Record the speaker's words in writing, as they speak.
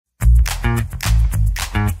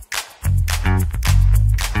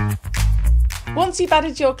Once you've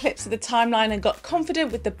added your clips to the timeline and got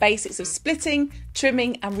confident with the basics of splitting,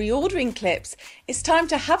 trimming and reordering clips, it's time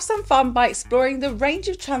to have some fun by exploring the range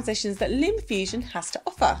of transitions that LumaFusion has to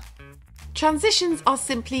offer. Transitions are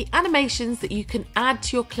simply animations that you can add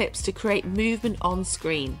to your clips to create movement on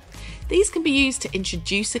screen. These can be used to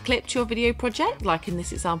introduce a clip to your video project, like in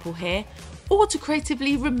this example here, or to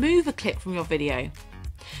creatively remove a clip from your video.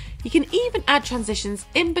 You can even add transitions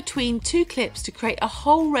in between two clips to create a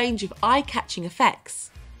whole range of eye-catching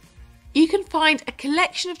effects. You can find a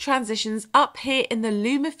collection of transitions up here in the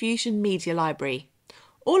LumaFusion media library.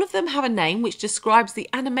 All of them have a name which describes the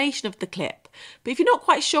animation of the clip, but if you're not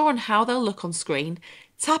quite sure on how they'll look on screen,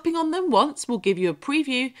 tapping on them once will give you a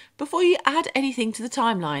preview before you add anything to the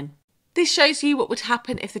timeline. This shows you what would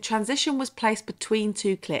happen if the transition was placed between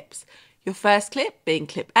two clips, your first clip being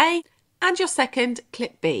clip A and your second,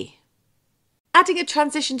 clip B. Adding a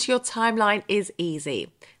transition to your timeline is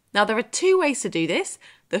easy. Now there are two ways to do this.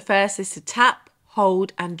 The first is to tap,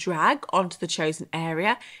 hold and drag onto the chosen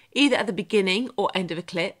area, either at the beginning or end of a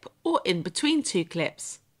clip or in between two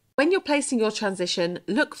clips. When you're placing your transition,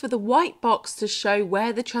 look for the white box to show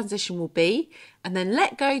where the transition will be and then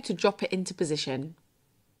let go to drop it into position.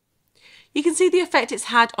 You can see the effect it's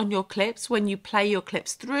had on your clips when you play your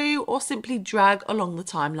clips through or simply drag along the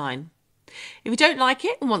timeline. If you don't like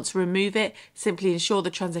it and want to remove it, simply ensure the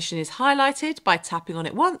transition is highlighted by tapping on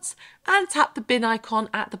it once and tap the bin icon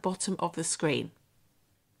at the bottom of the screen.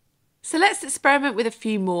 So let's experiment with a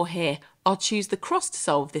few more here. I'll choose the cross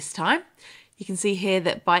dissolve this time. You can see here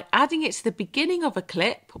that by adding it to the beginning of a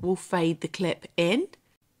clip, we'll fade the clip in.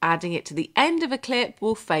 Adding it to the end of a clip,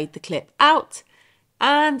 we'll fade the clip out.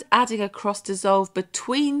 And adding a cross dissolve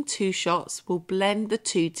between two shots will blend the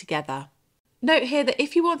two together. Note here that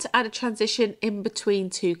if you want to add a transition in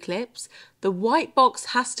between two clips, the white box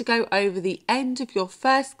has to go over the end of your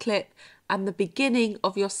first clip and the beginning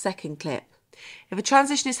of your second clip. If a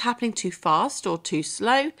transition is happening too fast or too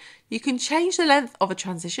slow, you can change the length of a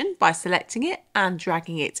transition by selecting it and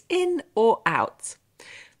dragging it in or out.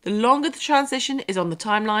 The longer the transition is on the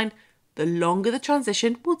timeline, the longer the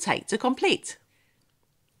transition will take to complete.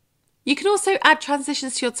 You can also add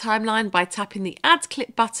transitions to your timeline by tapping the Add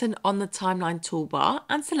Clip button on the timeline toolbar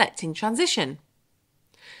and selecting Transition.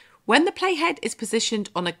 When the playhead is positioned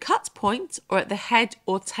on a cut point or at the head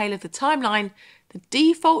or tail of the timeline, the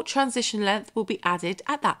default transition length will be added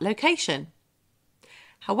at that location.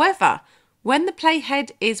 However, when the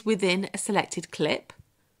playhead is within a selected clip,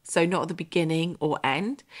 so not at the beginning or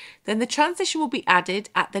end, then the transition will be added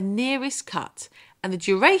at the nearest cut and the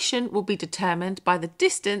duration will be determined by the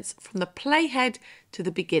distance from the playhead to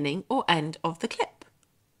the beginning or end of the clip.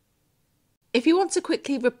 If you want to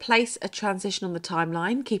quickly replace a transition on the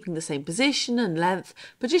timeline, keeping the same position and length,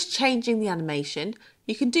 but just changing the animation,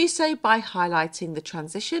 you can do so by highlighting the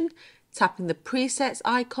transition, tapping the presets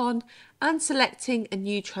icon and selecting a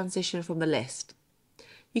new transition from the list.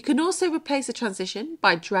 You can also replace a transition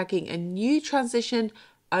by dragging a new transition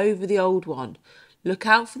over the old one. Look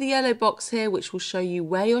out for the yellow box here which will show you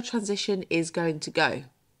where your transition is going to go.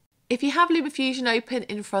 If you have LumaFusion open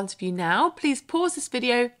in front of you now, please pause this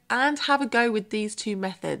video and have a go with these two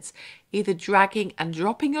methods, either dragging and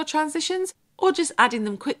dropping your transitions or just adding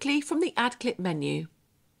them quickly from the Add Clip menu.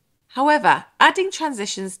 However, adding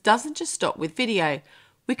transitions doesn't just stop with video.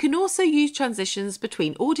 We can also use transitions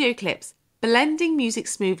between audio clips, blending music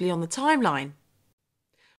smoothly on the timeline.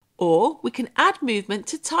 Or we can add movement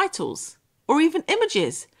to titles, or even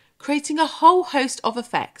images, creating a whole host of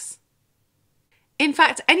effects. In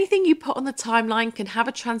fact, anything you put on the timeline can have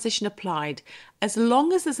a transition applied, as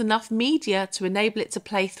long as there's enough media to enable it to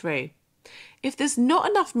play through. If there's not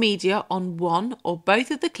enough media on one or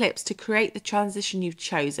both of the clips to create the transition you've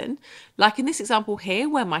chosen, like in this example here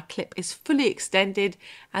where my clip is fully extended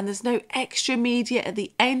and there's no extra media at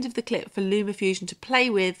the end of the clip for LumaFusion to play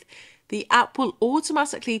with, the app will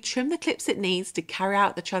automatically trim the clips it needs to carry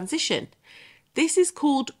out the transition. This is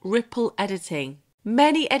called ripple editing.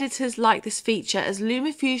 Many editors like this feature as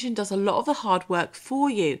LumaFusion does a lot of the hard work for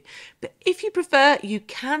you, but if you prefer, you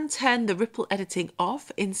can turn the ripple editing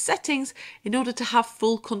off in settings in order to have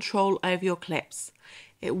full control over your clips.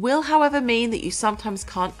 It will, however, mean that you sometimes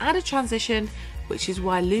can't add a transition, which is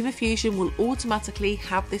why LumaFusion will automatically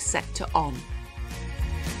have this set to on.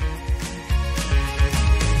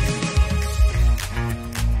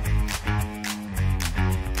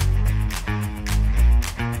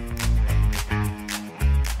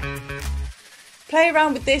 Play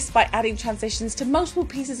around with this by adding transitions to multiple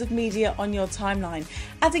pieces of media on your timeline,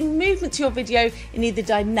 adding movement to your video in either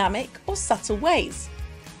dynamic or subtle ways.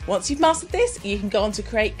 Once you've mastered this, you can go on to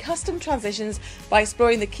create custom transitions by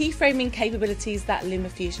exploring the keyframing capabilities that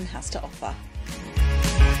LumaFusion has to offer.